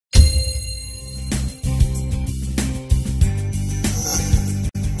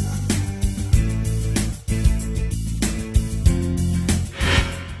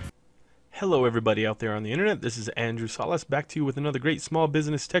Hello everybody out there on the internet, this is Andrew Salas back to you with another great small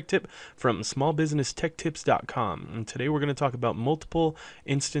business tech tip from smallbusinesstechtips.com. And today we're going to talk about multiple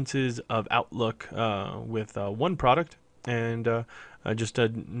instances of Outlook with one product and just a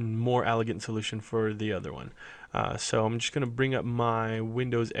more elegant solution for the other one. So I'm just going to bring up my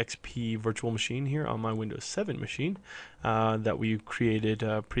Windows XP virtual machine here on my Windows 7 machine that we created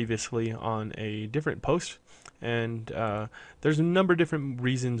previously on a different post. And there's a number of different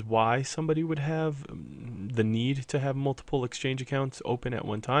reasons why somebody would have the need to have multiple Exchange accounts open at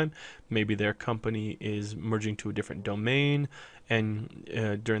one time. Maybe their company is merging to a different domain,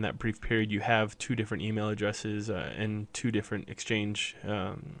 and during that brief period you have two different email addresses and two different Exchange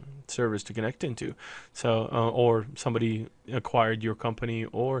servers to connect into. So or somebody acquired your company,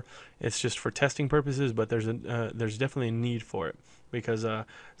 or it's just for testing purposes, but there's definitely a need for it because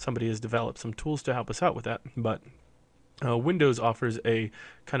somebody has developed some tools to help us out with that. But Windows offers a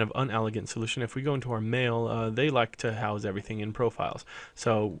kind of unelegant solution. If we go into our mail, they like to house everything in profiles.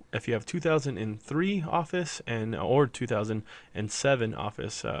 So if you have 2003 Office or 2007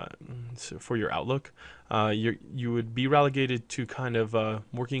 Office for your Outlook, you would be relegated to kind of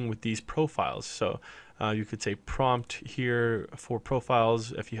working with these profiles. So you could say prompt here for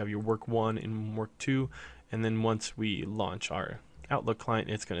profiles if you have your Work 1 and Work 2, and then once we launch our Outlook client,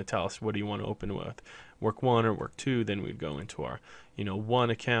 it's going to tell us what do you want to open with, Work 1 or Work 2. Then we'd go into our one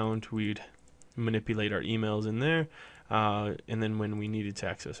account, we'd manipulate our emails in there, and then when we needed to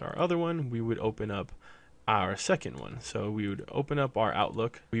access our other one, we would open up our second one. So we would open up our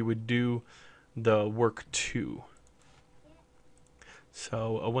Outlook, we would do the Work 2.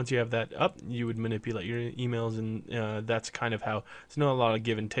 So once you have that up, you would manipulate your emails, and that's kind of how there's not a lot of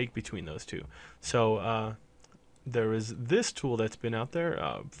give and take between those two. So there is this tool that's been out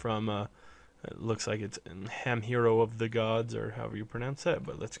there from it looks like it's Ham Hero of the Gods, or however you pronounce that,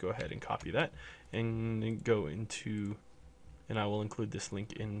 but let's go ahead and copy that and go into, and I will include this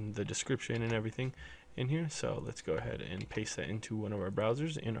link in the description and everything in here. So let's go ahead and paste that into one of our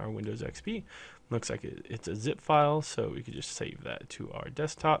browsers in our Windows XP. Looks like it's a zip file, so we could just save that to our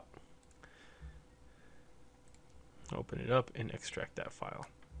desktop, open it up, and extract that file.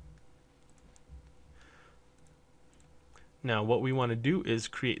 Now what we want to do is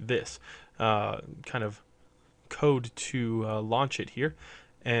create this kind of code to launch it here,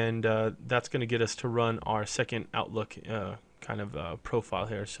 and that's going to get us to run our second Outlook kind of profile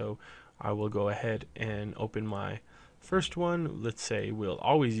here. So I will go ahead and open my first one. Let's say we'll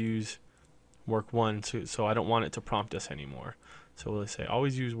always use Work 1, so I don't want it to prompt us anymore. So we'll say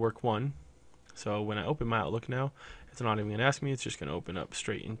always use Work 1. So when I open my Outlook now, it's not even going to ask me, it's just going to open up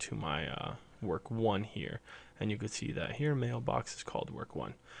straight into my Work 1 here. And you can see that here, mailbox is called Work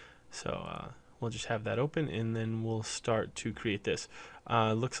 1. So we'll just have that open, and then we'll start to create this.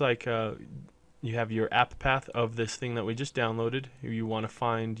 Looks like you have your app path of this thing that we just downloaded. You want to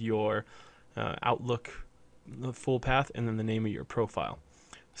find your Outlook full path and then the name of your profile.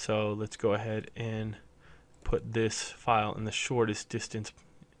 So let's go ahead and put this file in the shortest distance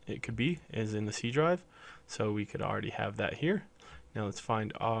it could be, is in the C drive. So we could already have that here. Now let's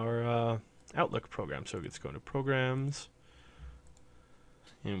find our Outlook program. So let's go into Programs,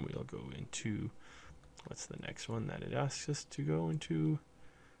 and we'll go into, what's the next one that it asks us to go into?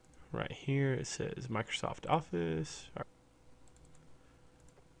 Right here it says Microsoft Office,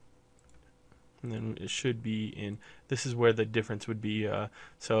 and then it should be in, this is where the difference would be. It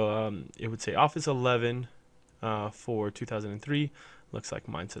would say Office 11 for 2003. Looks like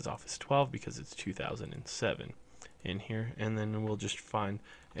mine says Office 12 because it's 2007 in here, and then we'll just find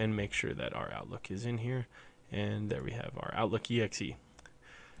and make sure that our Outlook is in here, and there we have our Outlook exe.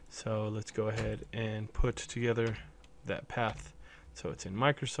 So let's go ahead and put together that path so it's in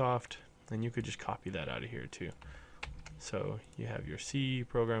Microsoft, and you could just copy that out of here too. So you have your C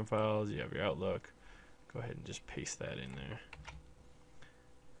program files, you have your Outlook, go ahead and just paste that in there.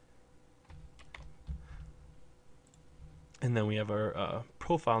 And then we have our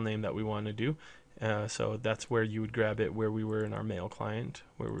profile name that we want to do. So that's where you would grab it, where we were in our mail client,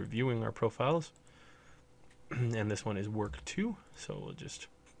 where we're viewing our profiles. And this one is Work 2, so we'll just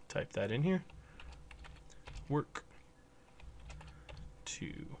type that in here. Work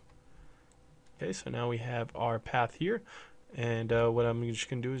 2. Okay, so now we have our path here, and what I'm just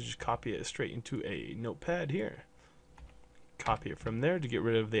going to do is just copy it straight into a notepad here. Copy it from there to get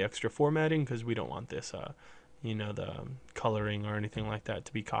rid of the extra formatting, because we don't want this the coloring or anything like that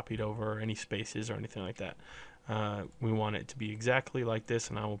to be copied over, or any spaces or anything like that. We want it to be exactly like this,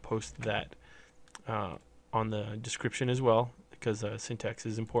 and I will post that on the description as well, because syntax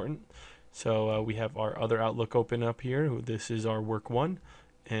is important. So we have our other Outlook open up here. This is our Work 1,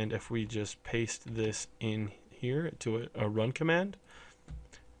 And if we just paste this in here to a run command,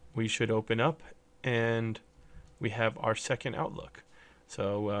 we should open up and we have our second Outlook.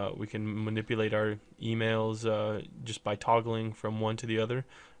 So we can manipulate our emails just by toggling from one to the other,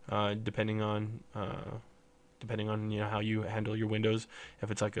 depending on how you handle your windows. If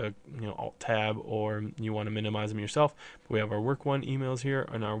it's like a Alt Tab, or you want to minimize them yourself. We have our Work 1 emails here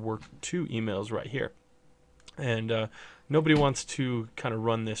and our Work 2 emails right here. And nobody wants to kind of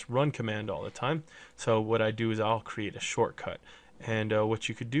run this run command all the time. So what I do is I'll create a shortcut. And what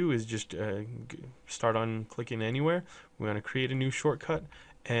you could do is just start on clicking anywhere. We're going to create a new shortcut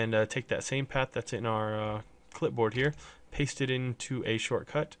and take that same path that's in our clipboard here, paste it into a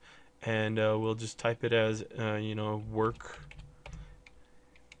shortcut, and we'll just type it as work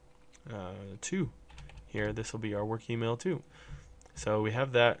 2 here. This will be our work email 2. So we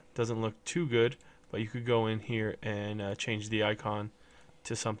have that. Doesn't look too good, but you could go in here and change the icon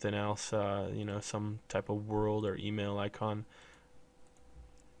to something else, some type of world or email icon.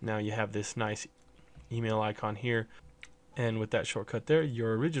 Now you have this nice email icon here, and with that shortcut there,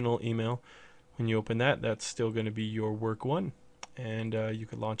 your original email, when you open that, that's still going to be your Work 1, and you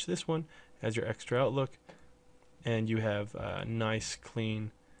could launch this one as your extra Outlook, and you have a nice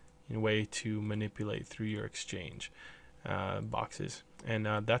clean way to manipulate through your Exchange boxes. And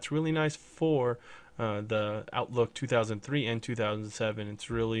that's really nice for the Outlook 2003 and 2007.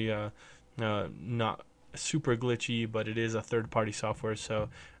 It's really not super glitchy, but it is a third-party software, so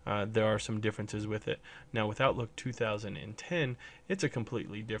there are some differences with it. Now with Outlook 2010, it's a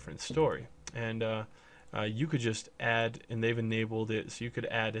completely different story, and you could just add, and they've enabled it so you could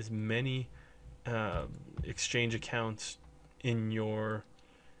add as many Exchange accounts in your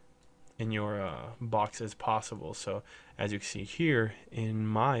box as possible. So as you can see here in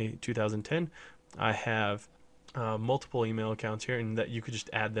my 2010, I have multiple email accounts here, and that you could just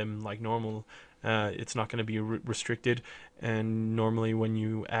add them like normal. It's not going to be restricted, and normally when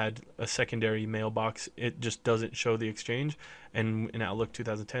you add a secondary mailbox, it just doesn't show the Exchange, and in Outlook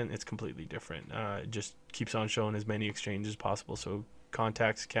 2010 it's completely different. It just keeps on showing as many exchanges as possible. So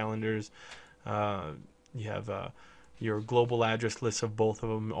contacts, calendars, you have your global address lists of both of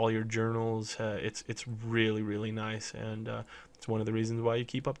them, all your journals. It's really, really nice, and it's one of the reasons why you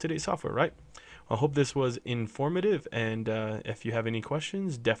keep up-to-date software, right? I hope this was informative, and if you have any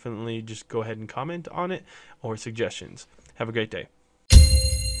questions, definitely just go ahead and comment on it or suggestions. Have a great day.